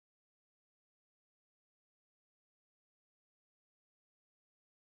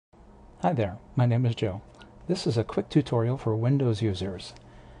Hi there, my name is Joe. This is a quick tutorial for Windows users.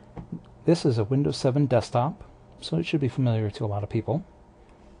 This is a Windows 7 desktop, so it should be familiar to a lot of people.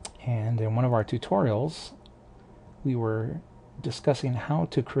 And in one of our tutorials, we were discussing how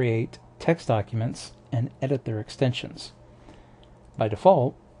to create text documents and edit their extensions. By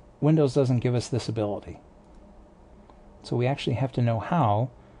default, Windows doesn't give us this ability. So we actually have to know how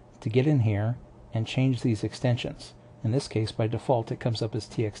to get in here and change these extensions. In this case, by default, it comes up as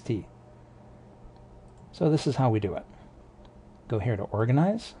TXT. So this is how we do it. Go here to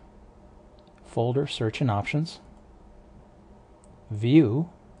Organize, Folder, Search and Options, View,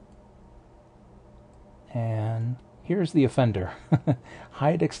 and here's the offender.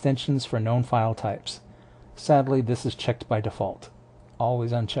 Hide extensions for known file types. Sadly, this is checked by default.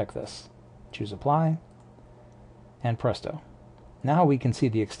 Always uncheck this. Choose Apply, and presto. Now we can see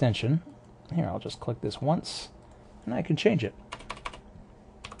the extension. Here, I'll just click this once, and I can change it.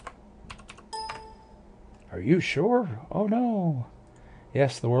 Are you sure? Oh no.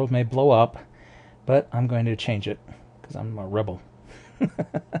 Yes, the world may blow up, but I'm going to change it because I'm a rebel.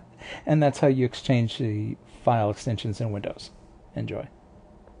 And that's how you exchange the file extensions in Windows. Enjoy.